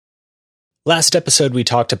Last episode, we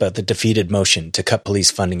talked about the defeated motion to cut police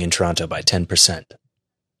funding in Toronto by 10%.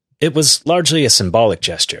 It was largely a symbolic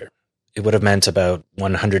gesture. It would have meant about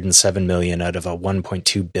 $107 million out of a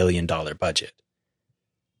 $1.2 billion budget.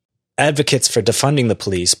 Advocates for defunding the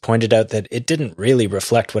police pointed out that it didn't really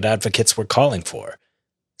reflect what advocates were calling for.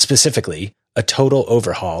 Specifically, a total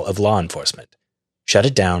overhaul of law enforcement. Shut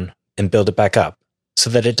it down and build it back up so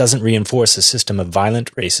that it doesn't reinforce a system of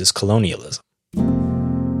violent, racist colonialism.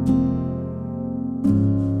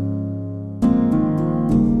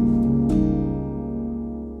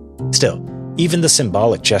 Still, even the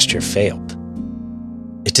symbolic gesture failed.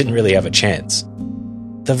 It didn't really have a chance.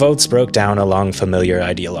 The votes broke down along familiar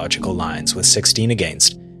ideological lines, with 16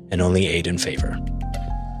 against and only 8 in favor.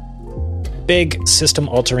 Big,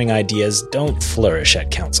 system-altering ideas don't flourish at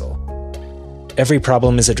council. Every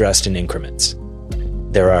problem is addressed in increments.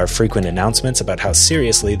 There are frequent announcements about how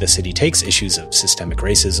seriously the city takes issues of systemic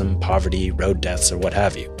racism, poverty, road deaths, or what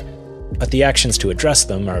have you. But the actions to address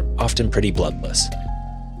them are often pretty bloodless.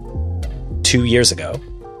 2 years ago,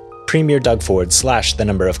 Premier Doug Ford slashed the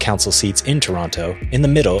number of council seats in Toronto in the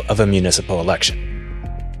middle of a municipal election.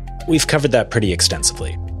 We've covered that pretty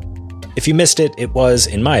extensively. If you missed it, it was,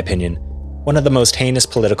 in my opinion, one of the most heinous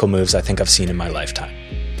political moves I think I've seen in my lifetime.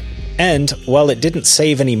 And while it didn't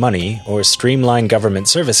save any money or streamline government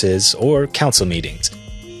services or council meetings,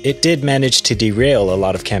 it did manage to derail a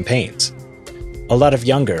lot of campaigns. A lot of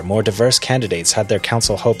younger, more diverse candidates had their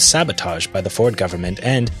council hopes sabotaged by the Ford government,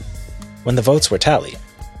 and when the votes were tallied,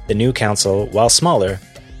 the new council, while smaller,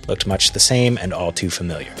 looked much the same and all too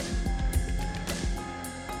familiar.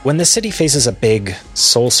 When the city faces a big,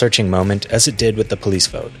 soul-searching moment, as it did with the police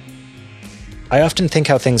vote, I often think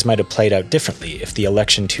how things might have played out differently if the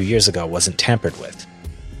election 2 years ago wasn't tampered with.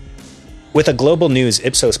 With a Global News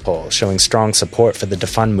Ipsos poll showing strong support for the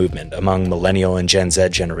defund movement among millennial and Gen Z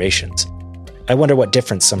generations, I wonder what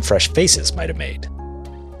difference some fresh faces might have made.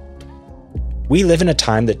 We live in a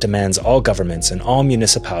time that demands all governments and all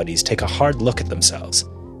municipalities take a hard look at themselves,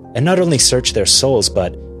 and not only search their souls,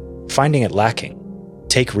 but, finding it lacking,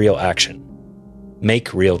 take real action,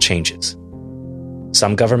 make real changes.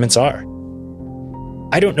 Some governments are.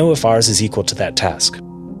 I don't know if ours is equal to that task,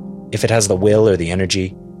 if it has the will or the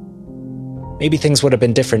energy. Maybe things would have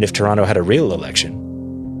been different if Toronto had a real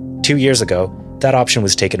election. 2 years ago, that option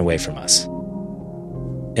was taken away from us.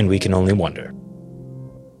 And we can only wonder.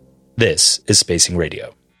 This is Spacing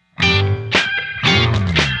Radio.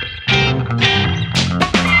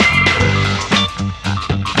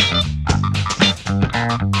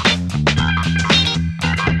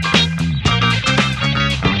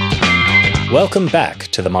 Welcome back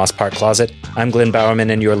to the Moss Park Closet. I'm Glenn Bowerman,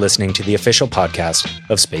 and you're listening to the official podcast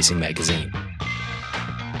of Spacing Magazine.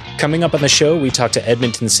 Coming up on the show, we talk to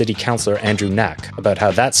Edmonton City Councillor Andrew Knack about how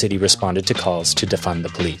that city responded to calls to defund the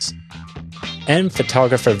police. And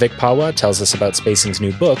photographer Vic Pawa tells us about Spacing's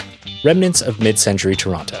new book, Remnants of Mid-Century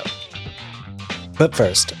Toronto. But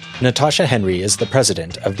first, Natasha Henry is the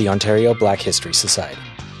president of the Ontario Black History Society.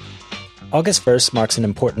 August 1st marks an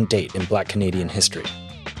important date in Black Canadian history.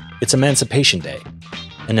 It's Emancipation Day,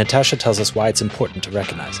 and Natasha tells us why it's important to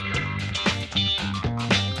recognize it.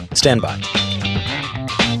 Stand by.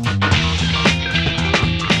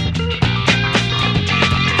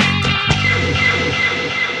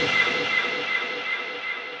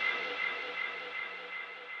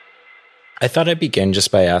 I thought I'd begin just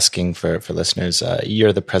by asking for listeners,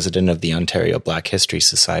 you're the president of the Ontario Black History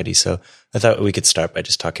Society, so I thought we could start by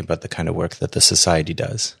just talking about the kind of work that the society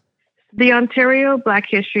does. The Ontario Black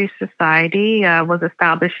History Society was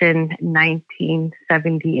established in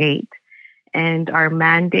 1978, and our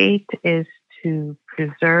mandate is to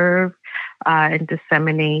preserve and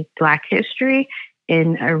disseminate Black history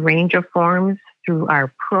in a range of forms through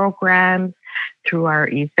our programs, through our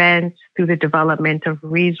events, through the development of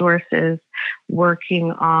resources,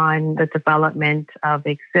 working on the development of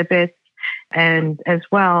exhibits, and as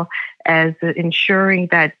well as ensuring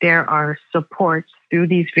that there are supports through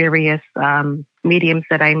these various mediums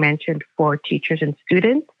that I mentioned for teachers and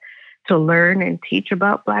students to learn and teach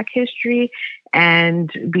about Black history.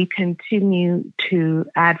 And we continue to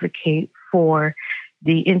advocate for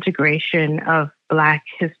the integration of Black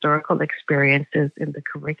historical experiences in the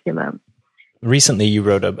curriculum. Recently, you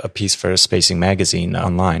wrote a piece for Spacing Magazine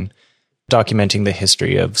online documenting the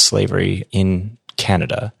history of slavery in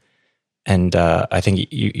Canada. And I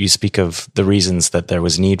think you speak of the reasons that there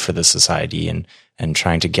was need for the society and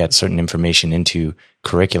trying to get certain information into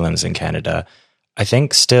curriculums in Canada. I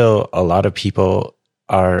think still a lot of people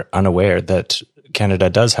are unaware that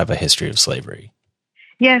Canada does have a history of slavery.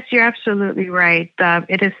 Yes, you're absolutely right.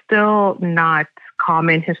 It is still not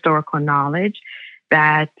common historical knowledge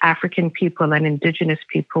that African people and Indigenous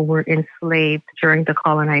people were enslaved during the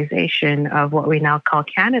colonization of what we now call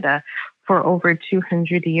Canada for over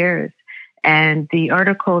 200 years. And the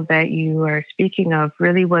article that you are speaking of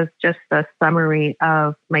really was just a summary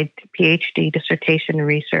of my PhD dissertation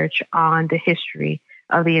research on the history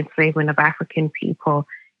of the enslavement of African people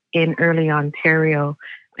in early Ontario.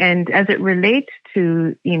 And as it relates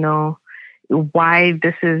to, why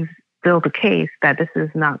this is still the case, that this is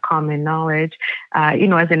not common knowledge,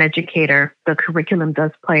 as an educator, the curriculum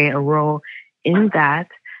does play a role in that,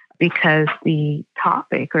 because the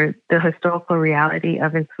topic or the historical reality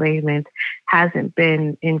of enslavement hasn't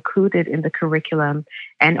been included in the curriculum,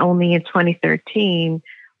 and only in 2013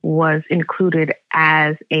 was included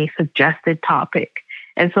as a suggested topic.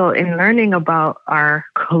 And so in learning about our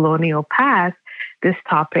colonial past, this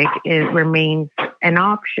topic remains an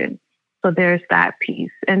option. So there's that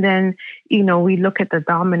piece. And then, we look at the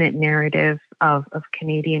dominant narrative of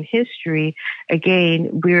Canadian history.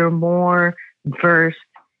 Again, we're more versed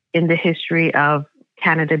in the history of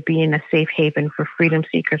Canada being a safe haven for freedom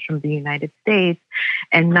seekers from the United States,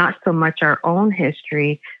 and not so much our own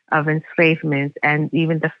history of enslavement, and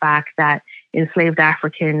even the fact that enslaved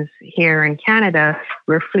Africans here in Canada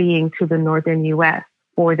were fleeing to the northern U.S.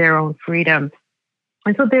 for their own freedom.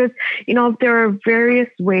 And so there are various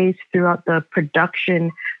ways throughout the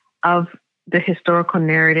production of the historical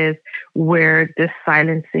narrative where this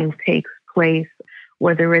silencing takes place,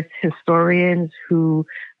 whether it's historians who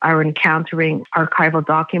are encountering archival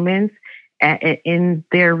documents in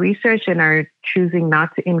their research and are choosing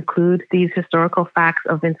not to include these historical facts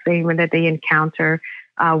of enslavement that they encounter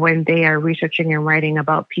when they are researching and writing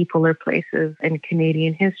about people or places in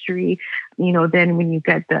Canadian history. Then when you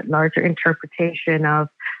get that larger interpretation of,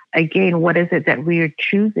 again, what is it that we are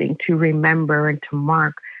choosing to remember and to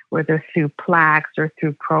mark, whether through plaques or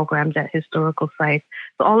through programs at historical sites.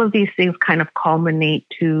 So all of these things kind of culminate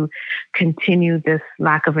to continue this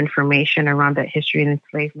lack of information around that history and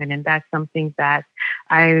enslavement. And that's something that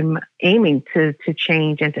I'm aiming to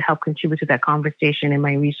change and to help contribute to that conversation in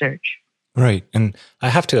my research. Right. And I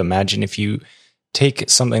have to imagine if you take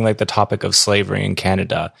something like the topic of slavery in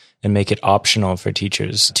Canada and make it optional for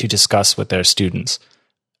teachers to discuss with their students,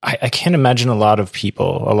 I can't imagine a lot of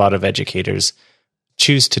people, a lot of educators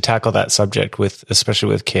choose to tackle that subject especially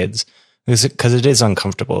with kids, because it is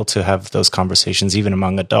uncomfortable to have those conversations even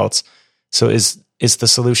among adults. So is the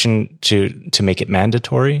solution to make it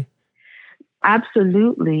mandatory?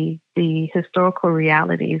 Absolutely. The historical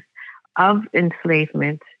realities of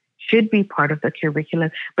enslavement should be part of the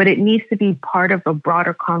curriculum, but it needs to be part of a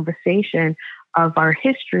broader conversation of our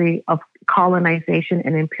history of colonization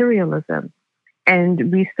and imperialism.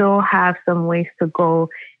 And we still have some ways to go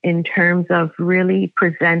in terms of really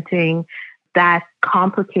presenting that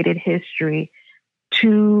complicated history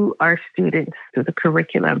to our students through the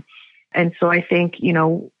curriculum. And so I think,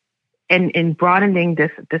 in broadening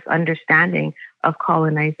this understanding of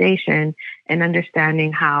colonization and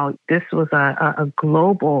understanding how this was a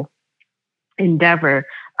global endeavor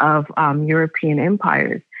of European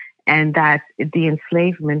empires, and that the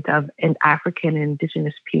enslavement of African and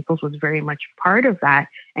Indigenous peoples was very much part of that.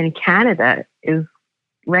 And Canada is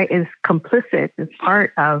complicit, is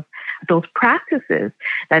part of those practices,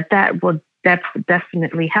 that will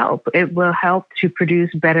definitely help. It will help to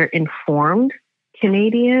produce better informed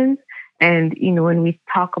Canadians. And, when we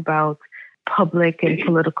talk about public and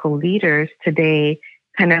political leaders today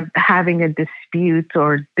kind of having a dispute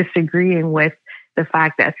or disagreeing with the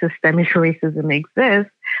fact that systemic racism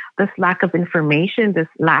exists, this lack of information, this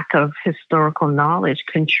lack of historical knowledge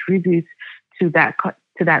contributes to that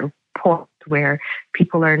point where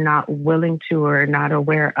people are not willing to or not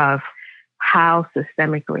aware of how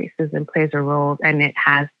systemic racism plays a role, and it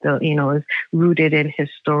has is rooted in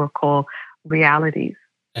historical realities.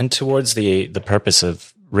 And towards the purpose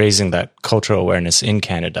of raising that cultural awareness in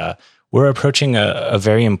Canada, we're approaching a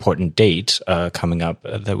very important date coming up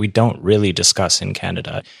that we don't really discuss in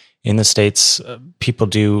Canada. In the States, people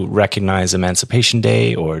do recognize Emancipation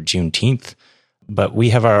Day or Juneteenth, but we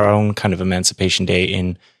have our own kind of Emancipation Day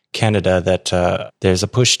in Canada that there's a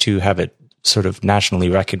push to have it sort of nationally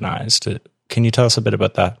recognized. Can you tell us a bit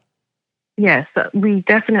about that? Yes, we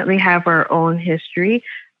definitely have our own history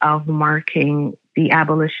of marking the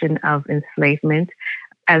abolition of enslavement.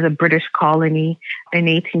 As a British colony, in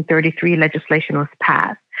 1833, legislation was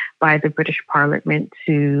passed by the British Parliament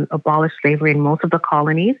to abolish slavery in most of the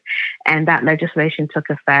colonies. And that legislation took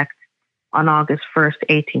effect on August 1st,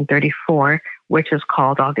 1834, which is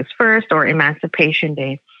called August 1st or Emancipation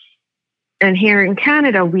Day. And here in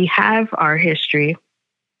Canada, we have our history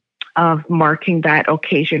of marking that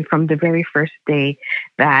occasion from the very first day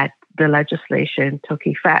that the legislation took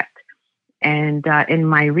effect. And in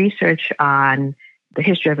my research on the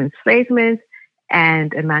history of enslavement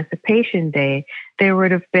and Emancipation Day, there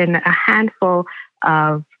would have been a handful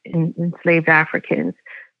of enslaved Africans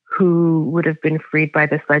who would have been freed by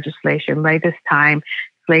this legislation. By this time,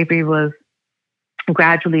 slavery was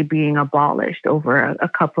gradually being abolished over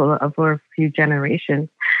a few generations.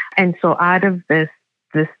 And so out of this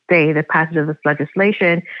day, the passage of this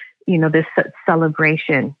legislation, this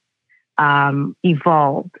celebration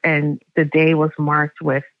evolved, and the day was marked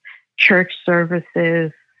with church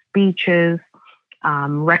services, speeches,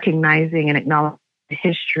 recognizing and acknowledging the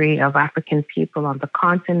history of African people on the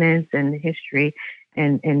continent and the history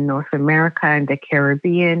in North America and the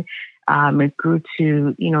Caribbean. It grew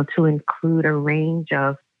to include a range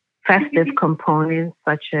of festive components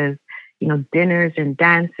such as, dinners and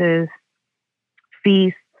dances,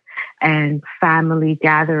 feasts, and family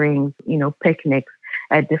gatherings, picnics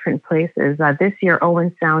at different places. This year,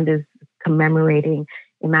 Owen Sound is commemorating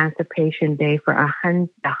Emancipation Day for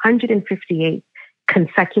 158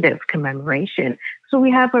 consecutive commemoration. So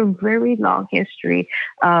we have a very long history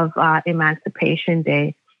of Emancipation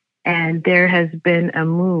Day. And there has been a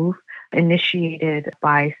move initiated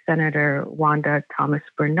by Senator Wanda Thomas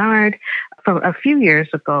Bernard from a few years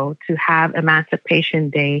ago to have Emancipation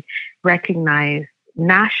Day recognized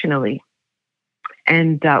nationally.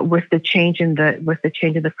 And with the change in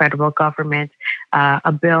the federal government,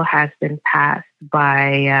 a bill has been passed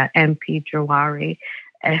by MP Jawari,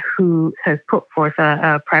 who has put forth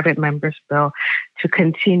a private member's bill to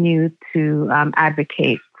continue to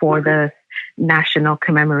advocate for the national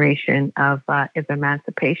commemoration of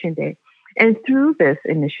Emancipation Day. And through this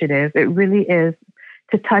initiative, it really is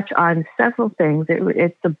to touch on several things.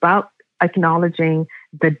 It's about acknowledging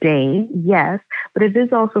the day, yes, but it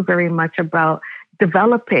is also very much about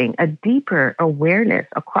developing a deeper awareness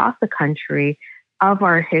across the country of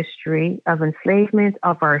our history of enslavement,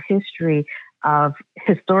 of our history of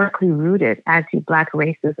historically rooted anti-Black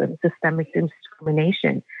racism, systemic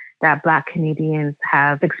discrimination that Black Canadians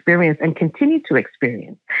have experienced and continue to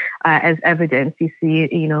experience. As evidence, you see,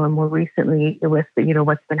 and more recently with,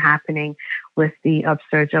 what's been happening with the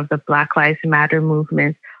upsurge of the Black Lives Matter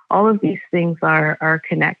movement. All of these things are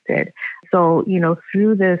connected. So,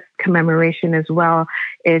 through this commemoration as well,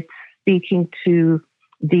 it's speaking to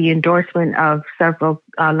the endorsement of several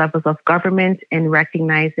levels of government in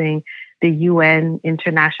recognizing the UN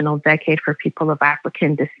International Decade for People of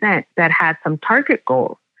African Descent that had some target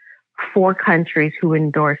goals for countries who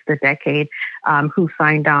endorsed the decade, who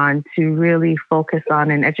signed on to really focus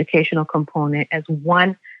on an educational component as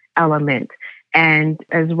one element, and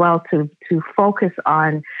as well to focus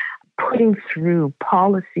on putting through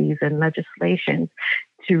policies and legislation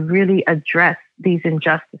to really address these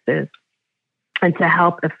injustices and to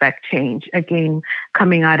help affect change. Again,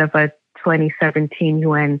 coming out of a 2017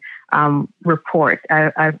 UN report,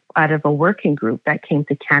 out of a working group that came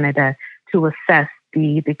to Canada to assess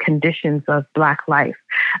the conditions of Black life.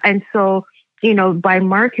 And so, by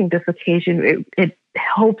marking this occasion, it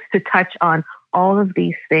hopes to touch on all of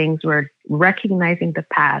these things. We're recognizing the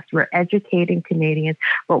past, we're educating Canadians,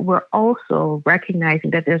 but we're also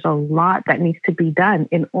recognizing that there's a lot that needs to be done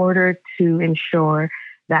in order to ensure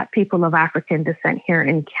that people of African descent here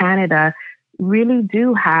in Canada really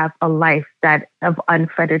do have a life of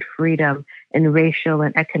unfettered freedom and racial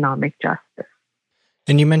and economic justice.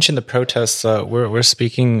 And you mentioned the protests. We're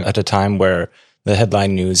speaking at a time where the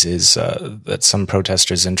headline news is that some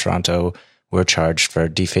protesters in Toronto were charged for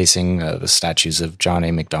defacing the statues of John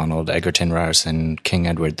A. Macdonald, Egerton Ryerson, King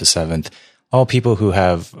Edward VII, all people who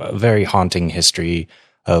have a very haunting history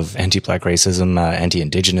of anti-Black racism,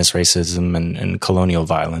 anti-Indigenous racism, and colonial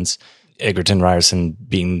violence. Egerton Ryerson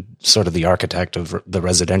being sort of the architect of the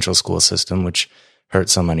residential school system, which hurt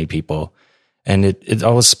so many people. And it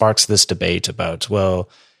always sparks this debate about, well,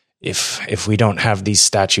 if we don't have these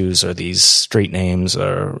statues or these street names,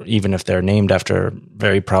 or even if they're named after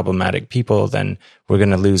very problematic people, then we're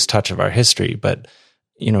going to lose touch of our history. But,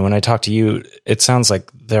 when I talk to you, it sounds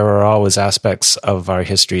like there are always aspects of our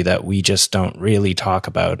history that we just don't really talk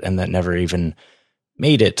about and that never even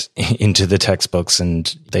made it into the textbooks,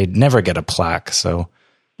 and they'd never get a plaque. So,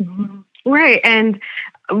 right. And,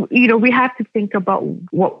 we have to think about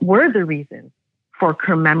what were the reasons for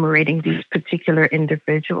commemorating these particular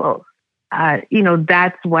individuals.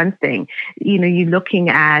 That's one thing. You're looking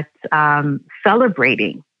at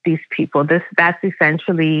celebrating these people. That's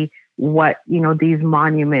essentially what, these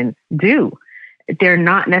monuments do. They're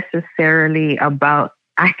not necessarily about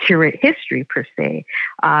accurate history per se.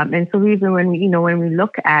 And so even when we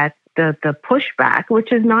look at the pushback,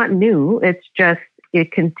 which is not new. It's just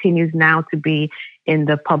it continues now to be in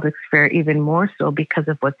the public sphere even more so because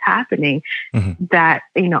of what's happening. That,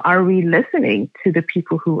 are we listening to the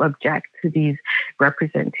people who object to these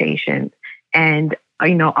representations? And,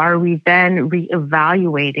 are we then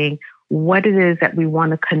reevaluating what it is that we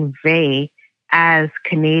want to convey as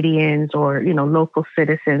Canadians or, local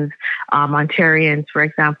citizens, Ontarians, for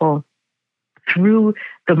example, through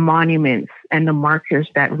the monuments and the markers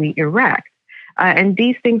that we erect? And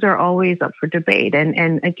these things are always up for debate.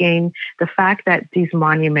 And again, the fact that these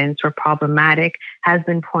monuments are problematic has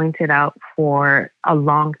been pointed out for a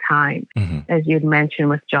long time. As you'd mentioned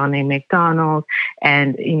with John A. Macdonald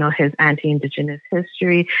and, his anti-Indigenous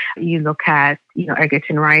history. You look at,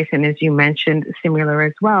 Egerton Rice, and as you mentioned, similar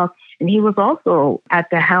as well. And he was also at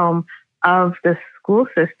the helm of the school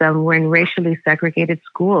system when racially segregated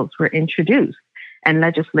schools were introduced and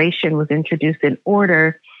legislation was introduced in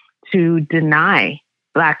order to deny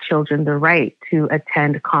Black children the right to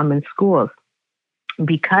attend common schools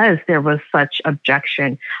because there was such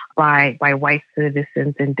objection by white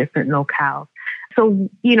citizens in different locales. So,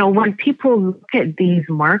 when people look at these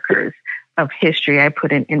markers of history, I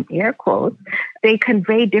put in air quotes, they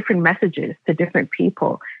convey different messages to different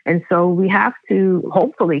people. And so we have to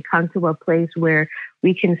hopefully come to a place where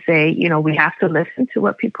we can say, we have to listen to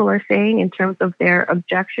what people are saying in terms of their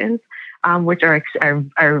objections, which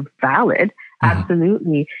are valid,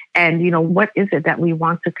 absolutely. And, what is it that we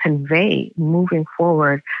want to convey moving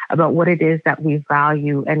forward about what it is that we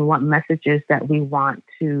value and what messages that we want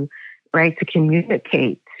to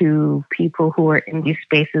communicate to people who are in these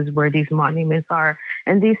spaces where these monuments are.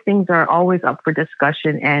 And these things are always up for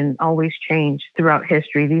discussion and always change throughout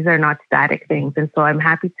history. These are not static things. And so I'm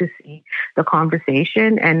happy to see the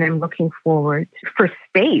conversation, and I'm looking forward for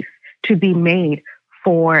space to be made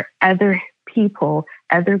for other people,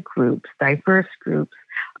 other groups, diverse groups,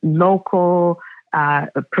 local,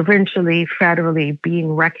 provincially, federally,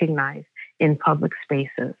 being recognized in public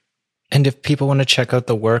spaces. And if people want to check out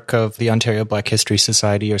the work of the Ontario Black History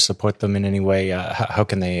Society or support them in any way, how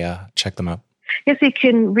can they check them out? Yes, you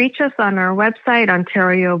can reach us on our website,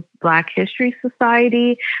 Ontario Black History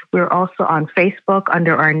Society. We're also on Facebook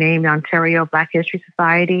under our name, Ontario Black History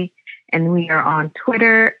Society. And we are on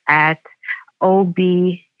Twitter at OB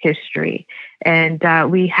History. And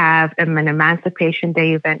we have an Emancipation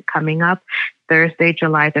Day event coming up Thursday,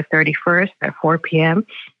 July the 31st at 4 p.m.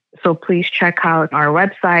 So please check out our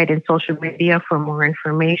website and social media for more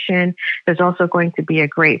information. There's also going to be a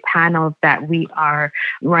great panel that we are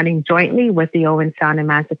running jointly with the Owen Sound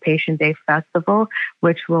Emancipation Day Festival,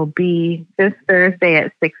 which will be this Thursday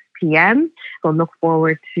at 6 p.m. So look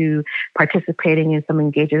forward to participating in some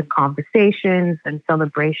engaging conversations and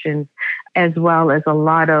celebrations, as well as a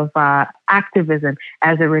lot of activism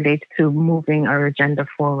as it relates to moving our agenda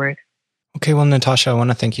forward. Okay, well, Natasha, I want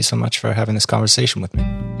to thank you so much for having this conversation with me.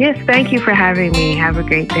 Yes, thank you for having me. Have a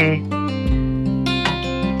great day.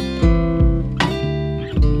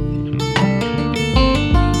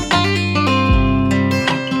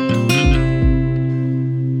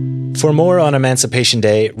 For more on Emancipation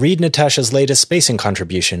Day, read Natasha's latest spacing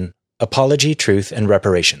contribution, Apology, Truth, and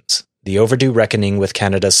Reparations, The Overdue Reckoning with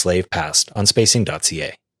Canada's Slave Past, on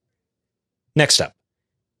spacing.ca. Next up,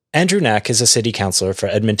 Andrew Knack is a city councillor for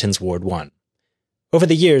Edmonton's Ward 1. Over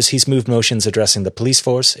the years, he's moved motions addressing the police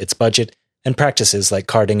force, its budget, and practices like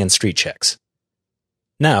carding and street checks.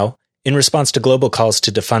 Now, in response to global calls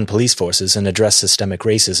to defund police forces and address systemic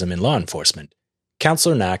racism in law enforcement,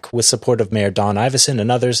 Councillor Knack, with support of Mayor Don Iveson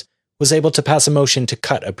and others, was able to pass a motion to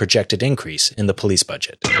cut a projected increase in the police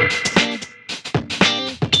budget.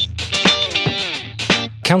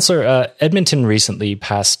 Councillor, Edmonton recently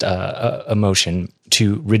passed a motion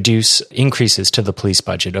to reduce increases to the police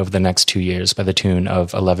budget over the next 2 years by the tune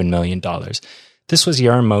of $11 million. This was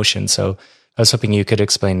your motion, so I was hoping you could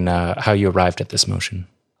explain how you arrived at this motion.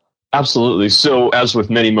 Absolutely. So as with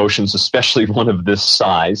many motions, especially one of this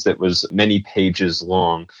size that was many pages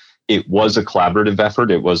long, it was a collaborative effort.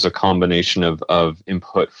 It was a combination of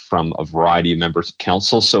input from a variety of members of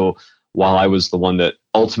council. So while I was the one that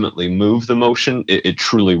ultimately moved the motion, it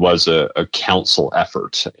truly was a council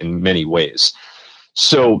effort in many ways.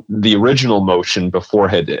 So the original motion before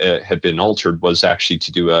had been altered was actually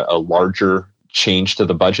to do a larger change to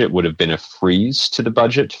the budget, would have been a freeze to the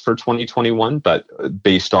budget for 2021. But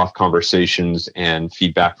based off conversations and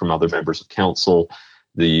feedback from other members of council,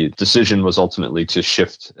 the decision was ultimately to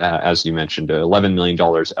shift, as you mentioned, $11 million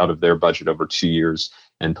out of their budget over 2 years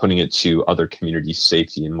and putting it to other community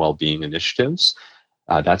safety and well-being initiatives.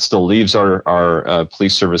 That still leaves our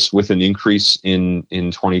police service with an increase in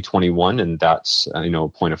 2021, and that's a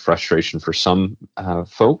point of frustration for some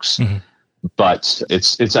folks. Mm-hmm. But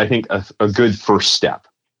it's I think a good first step.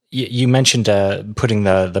 You mentioned putting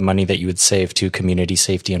the money that you would save to community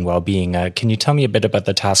safety and well-being. Can you tell me a bit about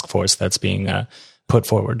the task force that's being put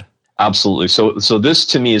forward? Absolutely. So this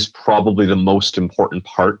to me is probably the most important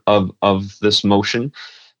part of this motion,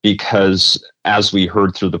 because as we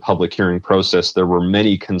heard through the public hearing process, there were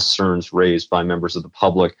many concerns raised by members of the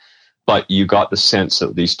public, but you got the sense,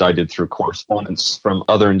 at least I did through correspondence from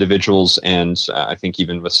other individuals, and I think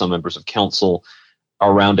even with some members of council,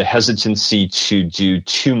 around a hesitancy to do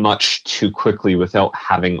too much too quickly without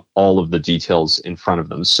having all of the details in front of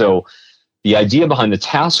them. So the idea behind the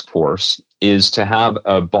task force is to have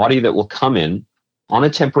a body that will come in on a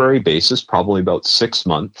temporary basis, probably about 6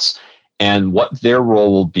 months, and what their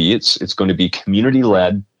role will be, it's going to be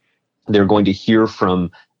community-led. They're going to hear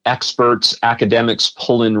from experts, academics,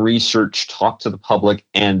 pull in research, talk to the public,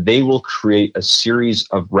 and they will create a series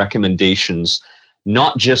of recommendations,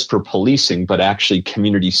 not just for policing, but actually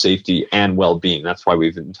community safety and well-being. That's why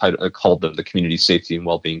we've called them the Community Safety and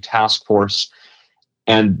Well-being Task Force.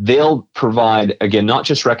 And they'll provide, again, not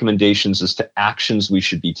just recommendations as to actions we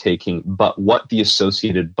should be taking, but what the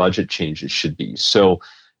associated budget changes should be. So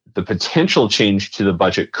the potential change to the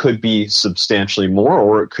budget could be substantially more,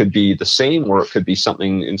 or it could be the same, or it could be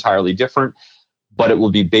something entirely different, but it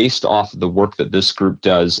will be based off of the work that this group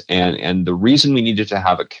does. And the reason we needed to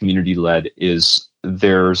have it community-led is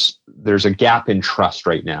there's a gap in trust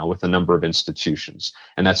right now with a number of institutions.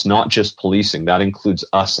 And that's not just policing. That includes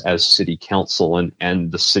us as city council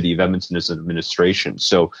and the city of Edmonton as an administration.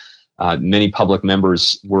 So many public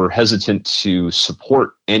members were hesitant to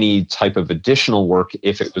support any type of additional work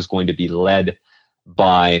if it was going to be led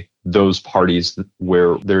by those parties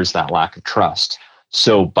where there's that lack of trust.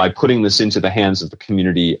 So by putting this into the hands of the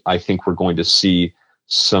community, I think we're going to see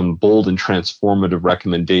some bold and transformative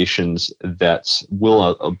recommendations that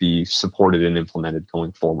will be supported and implemented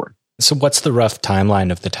going forward. So what's the rough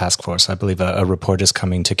timeline of the task force? I believe a report is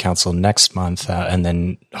coming to council next month and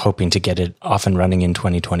then hoping to get it off and running in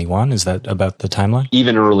 2021. Is that about the timeline?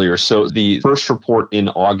 Even earlier. So the first report in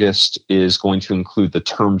August is going to include the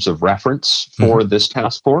terms of reference for this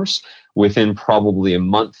task force. Within probably a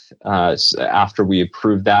month after we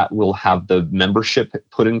approve that, we'll have the membership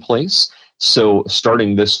put in place. So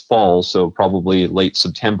starting this fall, so probably late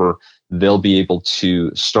September, they'll be able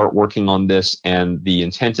to start working on this. And the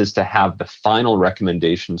intent is to have the final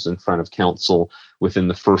recommendations in front of council within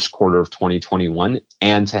the first quarter of 2021,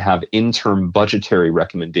 and to have interim budgetary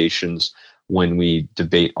recommendations when we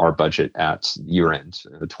debate our budget at year end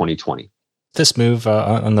 2020. This move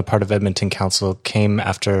on the part of Edmonton Council came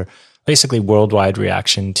after basically worldwide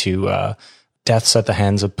reaction to deaths at the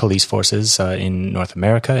hands of police forces in North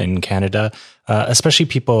America, in Canada, especially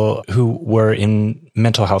people who were in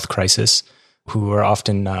mental health crisis, who were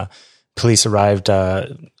often police arrived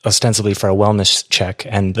ostensibly for a wellness check,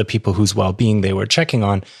 and the people whose well-being they were checking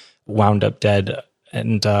on wound up dead.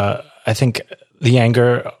 And I think the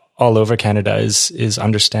anger all over Canada is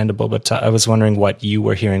understandable, but I was wondering what you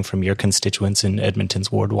were hearing from your constituents in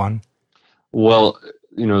Edmonton's Ward 1. Well,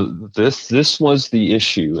 this was the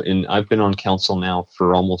issue, and I've been on council now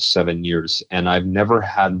for almost 7 years, and I've never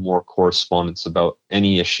had more correspondence about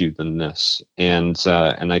any issue than this. And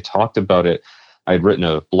I talked about it. I'd written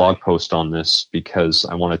a blog post on this because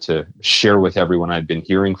I wanted to share with everyone I'd been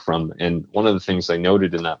hearing from. And one of the things I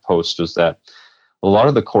noted in that post was that a lot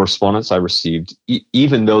of the correspondence I received,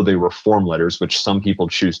 even though they were form letters, which some people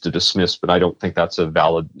choose to dismiss, but I don't think that's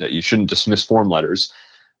that you shouldn't dismiss form letters.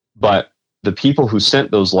 But the people who sent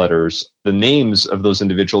those letters, the names of those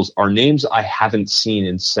individuals are names I haven't seen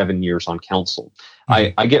in 7 years on council.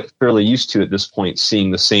 Mm-hmm. I get fairly used to at this point seeing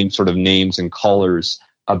the same sort of names and callers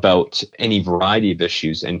about any variety of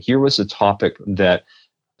issues. And here was a topic that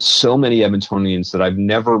so many Edmontonians that I've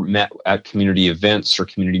never met at community events or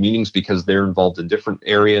community meetings because they're involved in different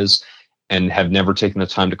areas and have never taken the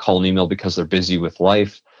time to call an email because they're busy with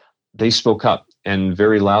life. They spoke up and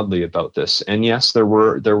very loudly about this. And yes, there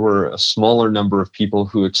were a smaller number of people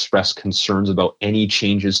who expressed concerns about any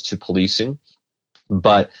changes to policing,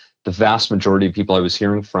 but the vast majority of people I was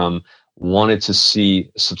hearing from wanted to see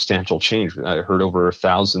substantial change. I heard over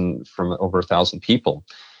 1,000 from over 1,000 people.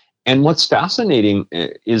 And what's fascinating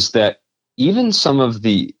is that even some of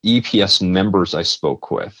the EPS members I spoke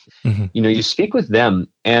with, mm-hmm. You speak with them,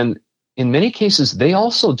 and in many cases, they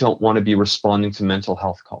also don't want to be responding to mental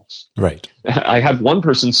health calls. Right. I had one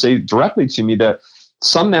person say directly to me that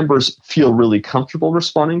some members feel really comfortable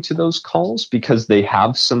responding to those calls because they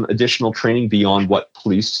have some additional training beyond what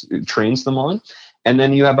police trains them on. And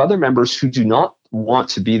then you have other members who do not want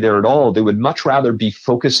to be there at all. They would much rather be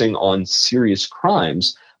focusing on serious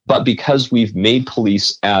crimes. But because we've made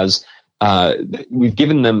police we've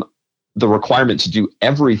given them the requirement to do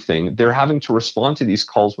everything, they're having to respond to these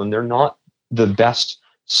calls when they're not the best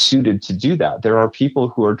suited to do that. There are people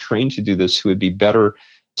who are trained to do this who would be better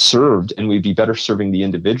served, and we'd be better serving the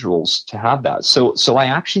individuals to have that. So I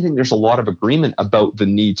actually think there's a lot of agreement about the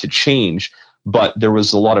need to change, but there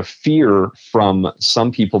was a lot of fear from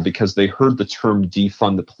some people because they heard the term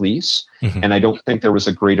defund the police, and I don't think there was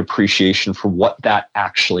a great appreciation for what that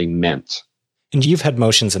actually meant. And you've had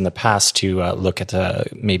motions in the past to look at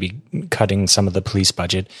maybe cutting some of the police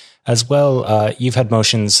budget. As well, you've had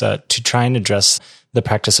motions to try and address the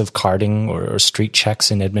practice of carding or street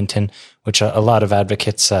checks in Edmonton, which a lot of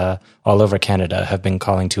advocates all over Canada have been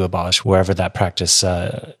calling to abolish wherever that practice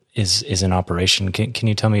is in operation. Can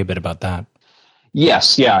you tell me a bit about that?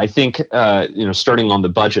 Yes, yeah, I think starting on the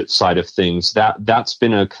budget side of things, that's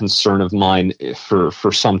been a concern of mine for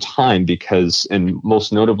some time because, and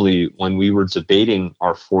most notably, when we were debating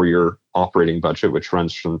our 4-year operating budget, which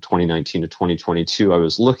runs from 2019 to 2022, I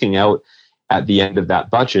was looking out at the end of that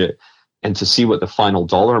budget and to see what the final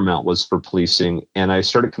dollar amount was for policing. And I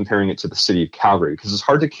started comparing it to the city of Calgary because it's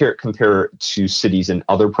hard to compare to cities in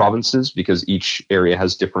other provinces because each area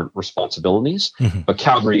has different responsibilities. But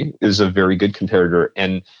Calgary is a very good comparator.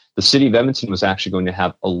 And the city of Edmonton was actually going to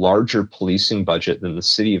have a larger policing budget than the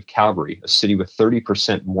city of Calgary, a city with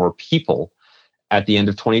 30% more people at the end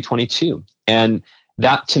of 2022. And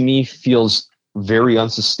that to me feels very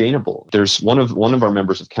unsustainable. There's one of our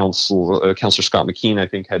members of council, Councillor Scott McKean, I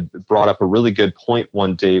think, had brought up a really good point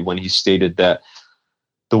one day when he stated that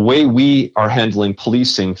the way we are handling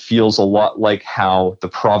policing feels a lot like how the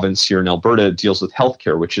province here in Alberta deals with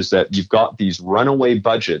healthcare, which is that you've got these runaway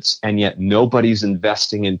budgets and yet nobody's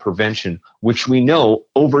investing in prevention, which we know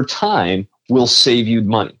over time will save you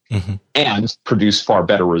money and produce far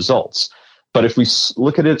better results. But if we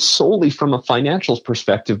look at it solely from a financials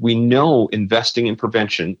perspective, we know investing in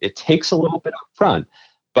prevention, it takes a little bit up front,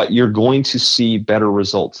 but you're going to see better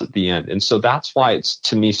results at the end. And so that's why it's,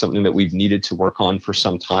 to me, something that we've needed to work on for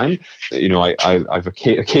some time. I've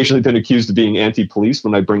occasionally been accused of being anti-police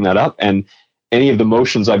when I bring that up. And any of the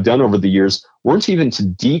motions I've done over the years weren't even to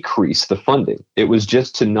decrease the funding. It was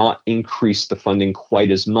just to not increase the funding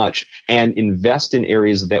quite as much and invest in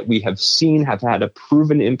areas that we have seen have had a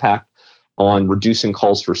proven impact on reducing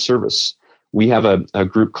calls for service. We have a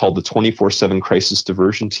group called the 24/7 Crisis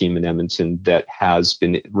Diversion Team in Edmonton that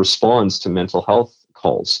responds to mental health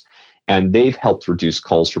calls, and they've helped reduce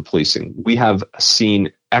calls for policing. We have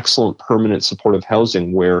seen excellent permanent supportive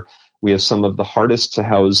housing where we have some of the hardest to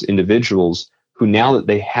house individuals who, now that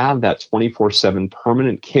they have that 24/7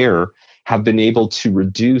 permanent care, have been able to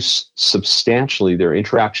reduce substantially their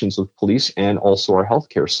interactions with police and also our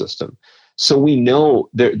healthcare system. So we know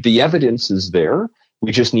the evidence is there.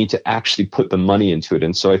 We just need to actually put the money into it.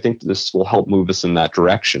 And so I think this will help move us in that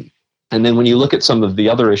direction. And then when you look at some of the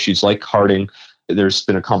other issues like carding, there's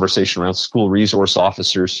been a conversation around school resource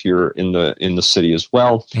officers here in the city as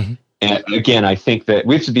well. And again, I think that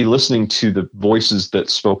we have to be listening to the voices that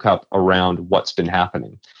spoke up around what's been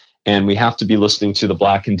happening. And we have to be listening to the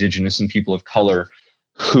Black, Indigenous, and people of color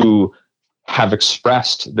who have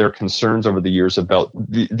expressed their concerns over the years about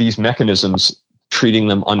these mechanisms treating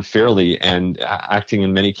them unfairly and acting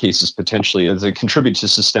in many cases potentially as they contribute to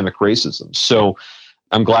systemic racism. So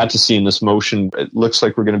I'm glad to see in this motion, it looks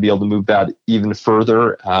like we're going to be able to move that even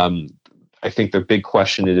further. I think the big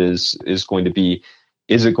question is going to be,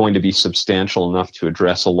 is it going to be substantial enough to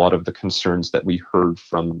address a lot of the concerns that we heard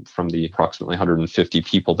from the approximately 150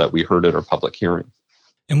 people that we heard at our public hearing?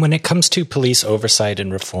 And when it comes to police oversight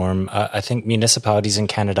and reform, I think municipalities in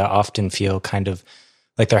Canada often feel kind of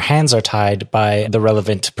like their hands are tied by the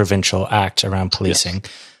relevant provincial act around policing.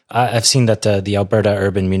 Yes. I've seen that the Alberta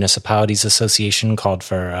Urban Municipalities Association called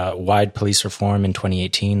for wide police reform in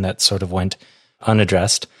 2018 that sort of went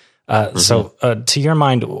unaddressed. So to your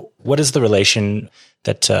mind, what is the relation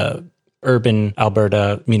that urban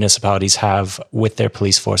Alberta municipalities have with their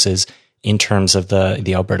police forces in terms of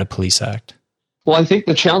the Alberta Police Act? Well, I think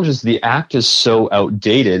the challenge is the act is so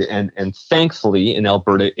outdated, and thankfully in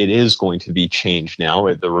Alberta it is going to be changed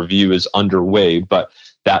now. The review is underway, but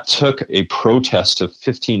that took a protest of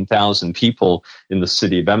 15,000 people in the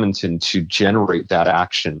city of Edmonton to generate that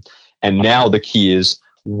action. And now the key is,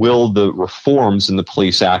 will the reforms in the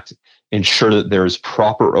Police Act ensure that there is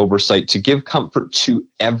proper oversight to give comfort to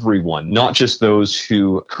everyone, not just those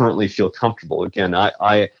who currently feel comfortable. Again,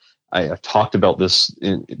 I have talked about this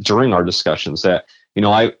during our discussions that,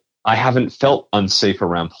 I haven't felt unsafe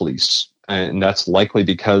around police. And that's likely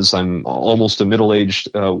because I'm almost a middle-aged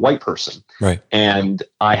white person. Right. And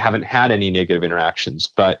I haven't had any negative interactions.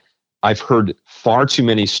 But I've heard far too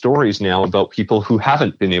many stories now about people who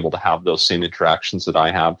haven't been able to have those same interactions that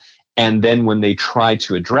I have. And then when they try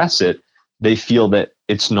to address it, they feel that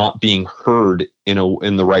it's not being heard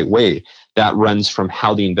in the right way. That runs from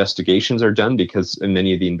how the investigations are done, because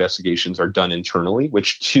many of the investigations are done internally,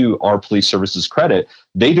 which, to our police service's credit,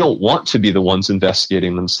 they don't want to be the ones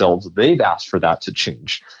investigating themselves. They've asked for that to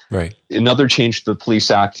change. Right. Another change to the Police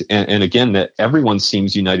Act, and again, that everyone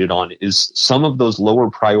seems united on, is some of those lower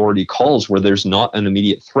priority calls where there's not an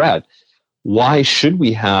immediate threat. Why should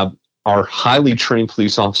we have our highly trained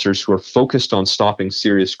police officers who are focused on stopping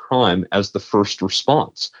serious crime as the first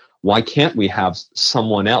response? Why can't we have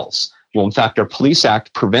someone else? Well, in fact, our Police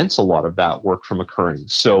Act prevents a lot of that work from occurring.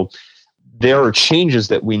 So there are changes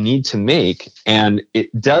that we need to make, and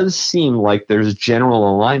it does seem like there's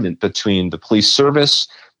general alignment between the police service,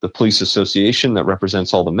 the police association that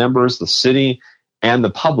represents all the members, the city, and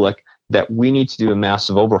the public, that we need to do a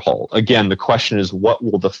massive overhaul. Again, the question is, what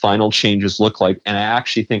will the final changes look like? And I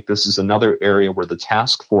actually think this is another area where the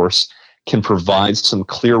task force can provide some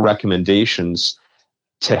clear recommendations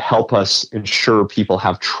to help us ensure people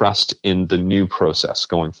have trust in the new process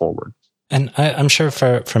going forward. And I'm sure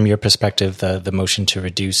from your perspective, the motion to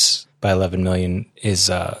reduce by 11 million is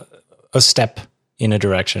a step in a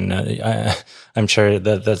direction. I'm sure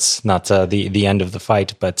that's not the end of the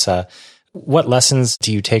fight, but what lessons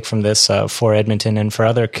do you take from this for Edmonton and for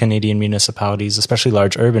other Canadian municipalities, especially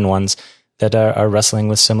large urban ones, that are wrestling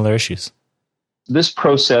with similar issues? This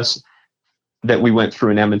process that we went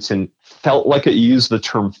through in Edmonton felt like it used the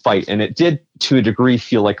term fight, and it did, to a degree,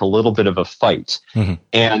 feel like a little bit of a fight. Mm-hmm.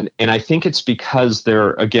 And I think it's because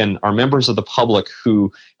there, again, are members of the public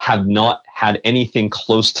who have not had anything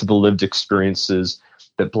close to the lived experiences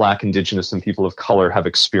that Black, Indigenous, and people of color have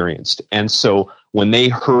experienced. And so when they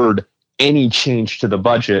heard any change to the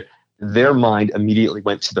budget, their mind immediately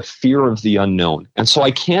went to the fear of the unknown. And so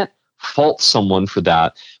I can't fault someone for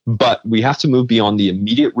that, but we have to move beyond the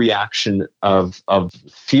immediate reaction of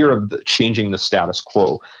fear of changing the status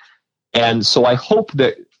quo. And so I hope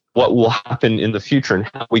that what will happen in the future and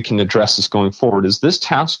how we can address this going forward is this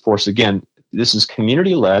task force, again, this is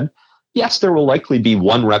community-led. Yes, there will likely be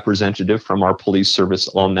one representative from our police service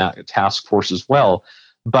on that task force as well,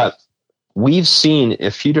 but we've seen a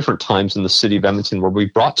few different times in the city of Edmonton where we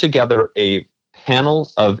brought together a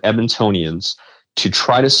panel of Edmontonians to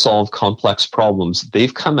try to solve complex problems.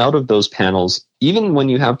 They've come out of those panels, even when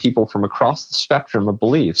you have people from across the spectrum of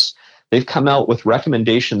beliefs, they've come out with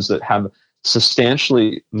recommendations that have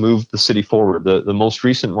substantially moved the city forward. The most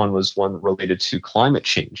recent one was one related to climate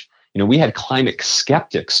change. We had climate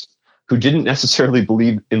skeptics who didn't necessarily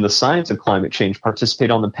believe in the science of climate change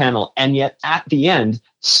participate on the panel, and yet at the end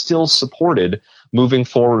still supported moving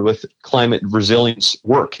forward with climate resilience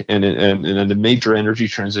work and a major energy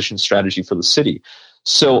transition strategy for the city.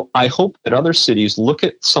 So I hope that other cities look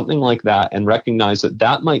at something like that and recognize that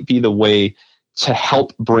that might be the way to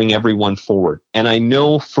help bring everyone forward. And I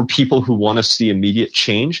know for people who want to see immediate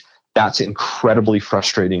change, that's incredibly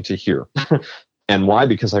frustrating to hear. And why?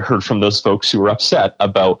 Because I heard from those folks who were upset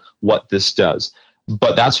about what this does.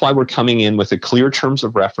 But that's why we're coming in with a clear terms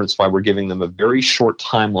of reference, why we're giving them a very short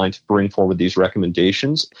timeline to bring forward these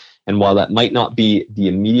recommendations. And while that might not be the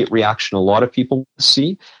immediate reaction a lot of people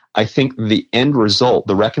see, I think the end result,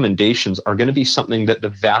 the recommendations, are going to be something that the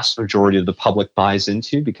vast majority of the public buys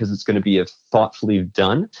into because it's going to be thoughtfully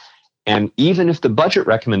done. And even if the budget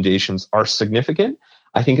recommendations are significant,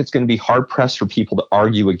 I think it's going to be hard-pressed for people to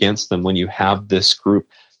argue against them when you have this group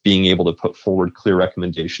being able to put forward clear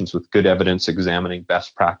recommendations with good evidence, examining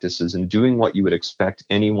best practices, and doing what you would expect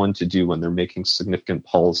anyone to do when they're making significant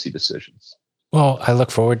policy decisions. Well, I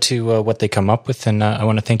look forward to what they come up with, and I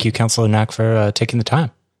want to thank you, Councillor Knack, for taking the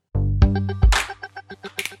time.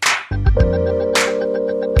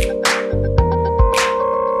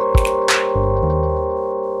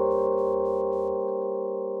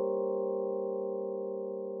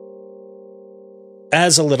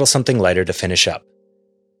 As a little something lighter to finish up,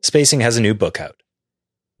 Spacing has a new book out.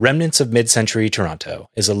 Remnants of Mid-Century Toronto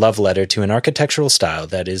is a love letter to an architectural style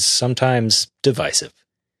that is sometimes divisive.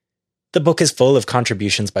 The book is full of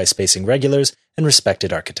contributions by Spacing regulars and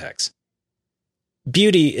respected architects.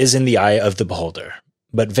 Beauty is in the eye of the beholder,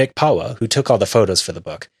 but Vic Pawa, who took all the photos for the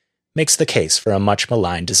book, makes the case for a much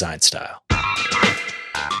maligned design style.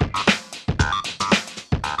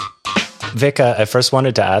 Vic, I first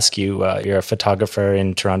wanted to ask you, you're a photographer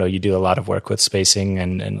in Toronto. You do a lot of work with spacing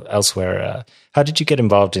and elsewhere. How did you get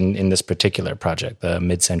involved in this particular project, the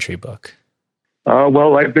Mid-Century book?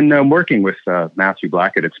 Well, I've been working with Matthew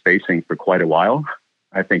Blackett at Spacing for quite a while.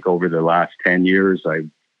 I think over the last 10 years, I've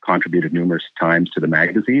contributed numerous times to the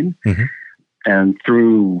magazine. Mm-hmm. And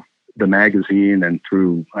through the magazine and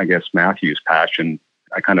through, I guess, Matthew's passion,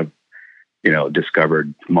 I kind of,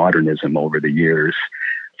 discovered modernism over the years.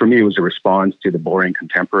 For me, it was a response to the boring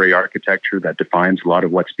contemporary architecture that defines a lot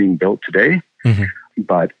of what's being built today. Mm-hmm.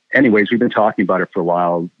 But anyways, we've been talking about it for a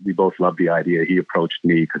while. We both love the idea. He approached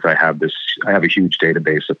me because I have a huge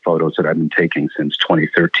database of photos that I've been taking since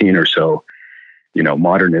 2013 or so.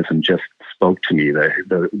 Modernism just spoke to me.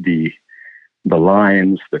 The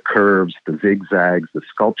lines, the curves, the zigzags, the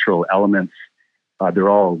sculptural elements, they're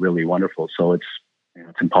all really wonderful. So it's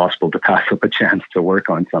impossible to pass up a chance to work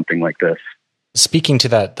on something like this. Speaking to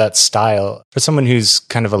that style, for someone who's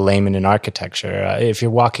kind of a layman in architecture, if you're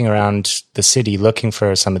walking around the city looking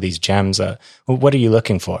for some of these gems, what are you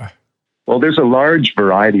looking for? Well, there's a large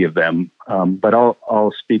variety of them, but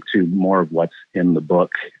I'll speak to more of what's in the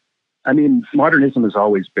book. I mean, modernism has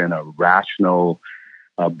always been a rational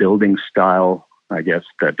building style, I guess,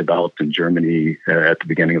 that developed in Germany at the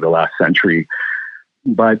beginning of the last century.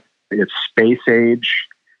 But it's space age.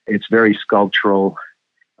 It's very sculptural.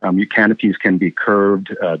 Your canopies can be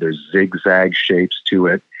curved. There's zigzag shapes to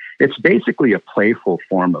it. It's basically a playful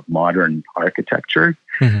form of modern architecture.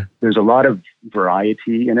 Mm-hmm. There's a lot of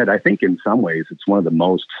variety in it. I think in some ways it's one of the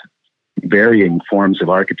most varying forms of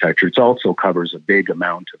architecture. It also covers a big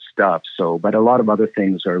amount of stuff. But a lot of other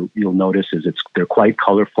things you'll notice they're quite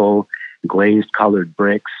colorful, glazed colored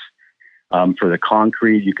bricks. For the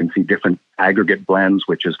concrete, you can see different aggregate blends,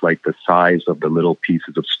 which is like the size of the little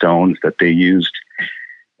pieces of stones that they used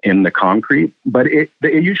in the concrete. But it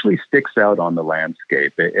usually sticks out on the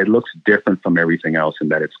landscape. It looks different from everything else in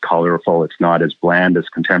that it's colorful. It's not as bland as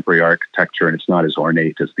contemporary architecture, and it's not as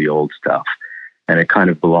ornate as the old stuff. And it kind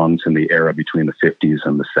of belongs in the era between the 50s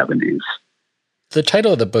and the 70s. The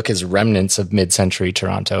title of the book is Remnants of Mid-Century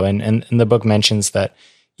Toronto, and the book mentions that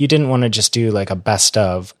you didn't want to just do like a best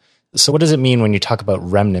of. So what does it mean when you talk about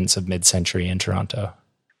remnants of mid-century in Toronto?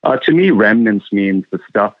 To me, remnants means the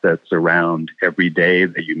stuff that's around every day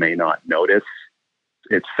that you may not notice.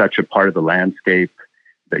 It's such a part of the landscape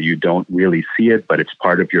that you don't really see it, but it's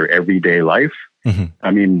part of your everyday life. Mm-hmm.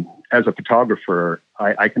 I mean, as a photographer,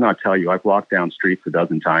 I cannot tell you, I've walked down streets a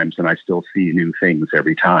dozen times and I still see new things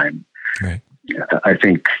every time. Right. I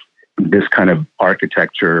think this kind of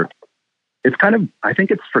architecture, I think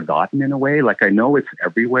it's forgotten in a way. Like I know it's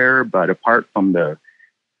everywhere, but apart from the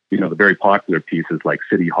very popular pieces like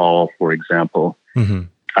City Hall, for example, mm-hmm.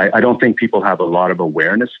 I don't think people have a lot of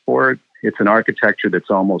awareness for it. It's an architecture that's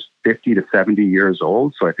almost 50 to 70 years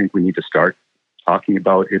old. So I think we need to start talking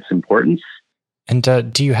about its importance. And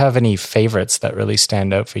do you have any favorites that really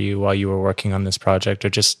stand out for you while you were working on this project or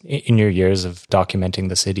just in your years of documenting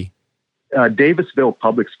the city? Davisville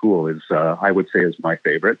Public School is, I would say, is my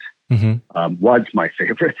favorite. Mm-hmm. Was my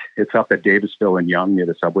favorite. It's up at Davisville and Yonge near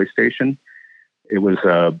the subway station. It was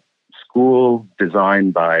a school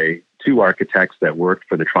designed by two architects that worked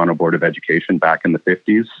for the Toronto Board of Education back in the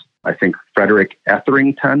 50s. I think Frederick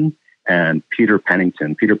Etherington and Peter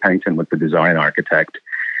Pennington. Peter Pennington was the design architect.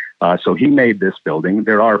 So he made this building.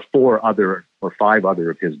 There are 5 other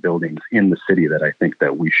of his buildings in the city that I think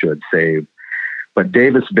that we should save. But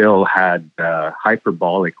Davisville had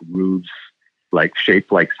hyperbolic roofs,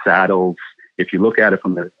 shaped like saddles. If you look at it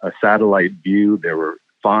from a satellite view, there were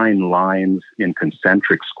fine lines in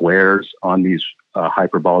concentric squares on these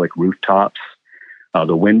hyperbolic rooftops.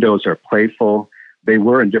 The windows are playful. They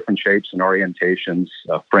were in different shapes and orientations,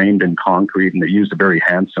 framed in concrete, and they used a very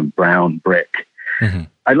handsome brown brick. Mm-hmm.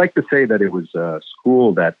 I'd like to say that it was a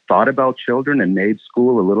school that thought about children and made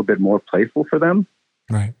school a little bit more playful for them.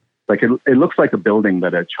 Right. Like it looks like a building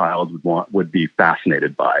that a child would be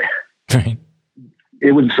fascinated by. Right.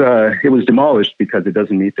 It was demolished because it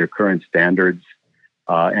doesn't meet their current standards.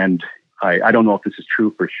 And I don't know if this is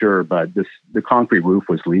true for sure, but the concrete roof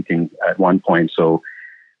was leaking at one point. So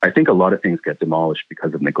I think a lot of things get demolished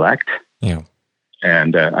because of neglect. Yeah.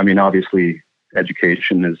 And obviously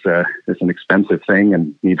education is an expensive thing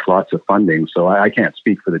and needs lots of funding. So I can't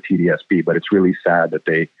speak for the TDSB, but it's really sad that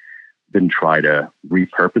they didn't try to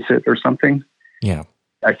repurpose it or something. Yeah.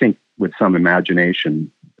 I think with some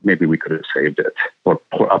imagination, maybe we could have saved it or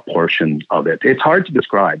a portion of it. It's hard to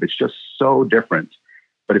describe. It's just so different.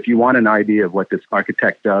 But if you want an idea of what this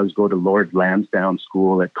architect does, go to Lord Lansdowne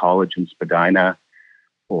School at College in Spadina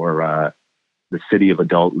or the City of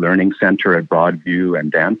Adult Learning Center at Broadview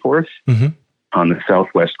and Danforth on the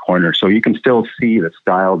southwest corner. So you can still see the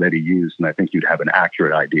style that he used, and I think you'd have an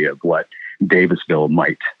accurate idea of what Davisville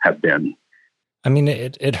might have been. I mean,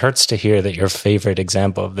 it hurts to hear that your favorite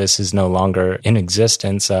example of this is no longer in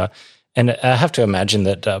existence. And I have to imagine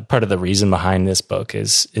that part of the reason behind this book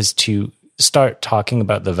is to start talking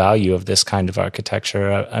about the value of this kind of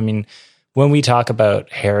architecture. I mean, when we talk about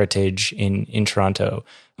heritage in Toronto,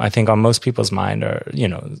 I think on most people's mind are,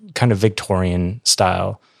 kind of Victorian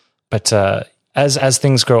style. But as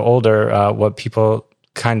things grow older, what people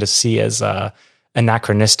kind of see as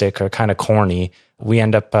anachronistic or kind of corny, we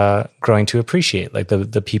end up growing to appreciate. Like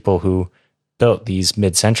the people who built these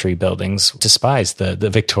mid-century buildings despise the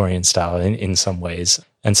Victorian style in some ways.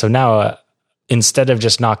 And so now, instead of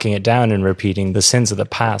just knocking it down and repeating the sins of the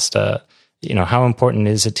past, how important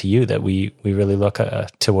is it to you that we really look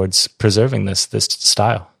towards preserving this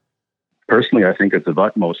style? Personally, I think it's of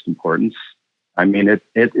utmost importance. I mean, it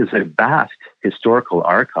is a vast historical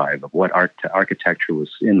archive of what architecture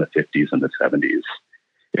was in the 50s and the 70s.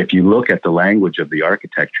 If you look at the language of the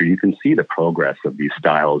architecture, you can see the progress of these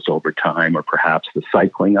styles over time, or perhaps the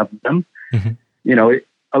cycling of them. Mm-hmm.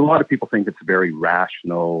 A lot of people think it's very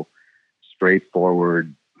rational,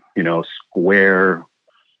 straightforward, square,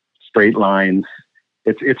 straight lines.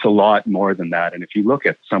 It's a lot more than that. And if you look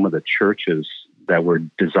at some of the churches that were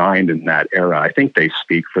designed in that era, I think they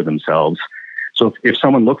speak for themselves. So if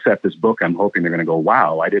someone looks at this book, I'm hoping they're going to go,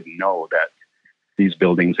 wow, I didn't know that these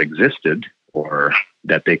buildings existed or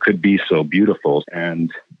that they could be so beautiful.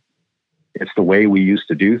 And it's the way we used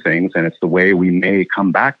to do things, and it's the way we may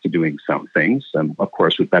come back to doing some things, and of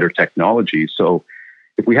course with better technology. So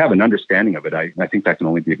if we have an understanding of it, I think that can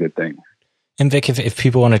only be a good thing. And Vic, if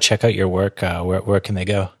people want to check out your work, where can they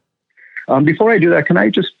go? Before I do that, can I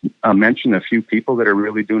just mention a few people that are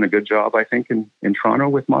really doing a good job, I think, in Toronto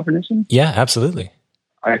with modernism? Yeah, absolutely.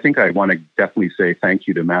 I think I want to definitely say thank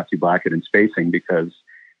you to Matthew Blackett and Spacing, because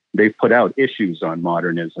they've put out issues on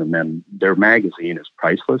modernism, and their magazine is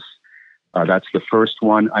priceless. That's the first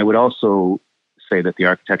one. I would also say that the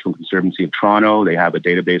Architectural Conservancy of Toronto, they have a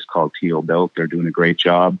database called TO Built. They're doing a great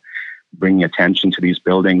job bringing attention to these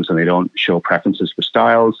buildings, and they don't show preferences for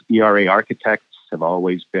styles. ERA architects have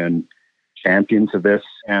always been champions of this.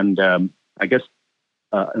 And I guess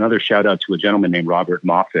another shout out to a gentleman named Robert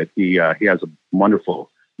Moffat. He has a wonderful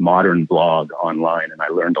modern blog online, and I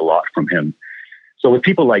learned a lot from him. So with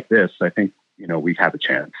people like this, I think, we have a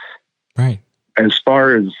chance. Right. As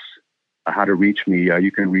far as how to reach me,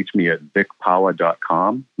 you can reach me at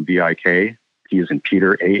vicpawa.com, VIK, P as in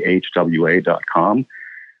Peter, AHWA.com.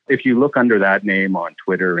 If you look under that name on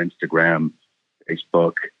Twitter, Instagram,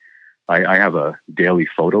 Facebook, I have a daily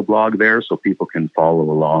photo blog there so people can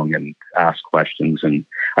follow along and ask questions. And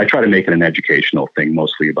I try to make it an educational thing,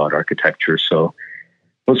 mostly about architecture. So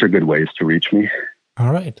those are good ways to reach me.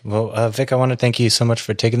 All right. Well, Vic, I want to thank you so much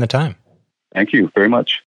for taking the time. Thank you very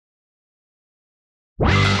much.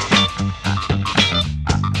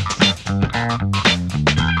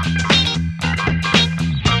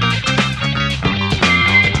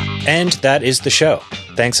 And that is the show.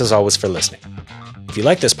 Thanks as always for listening. If you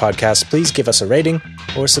like this podcast, please give us a rating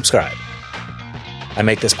or subscribe. I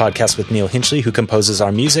make this podcast with Neil Hinchley, who composes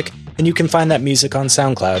our music, and you can find that music on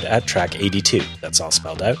SoundCloud at track 82. That's all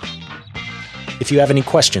spelled out. If you have any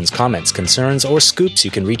questions, comments, concerns, or scoops,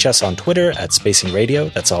 you can reach us on Twitter at Spacing Radio,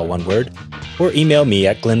 that's all one word, or email me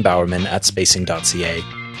at glynbowerman@spacing.ca.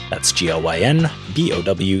 That's GLYNBOWERMAN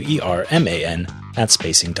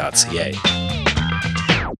 @spacing.ca.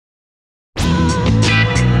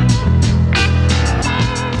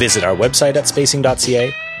 Visit our website at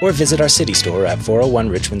spacing.ca or visit our city store at 401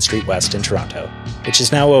 Richmond Street West in Toronto, which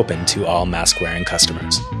is now open to all mask-wearing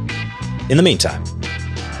customers. In the meantime,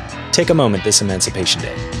 take a moment this Emancipation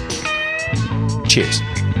Day. Cheers.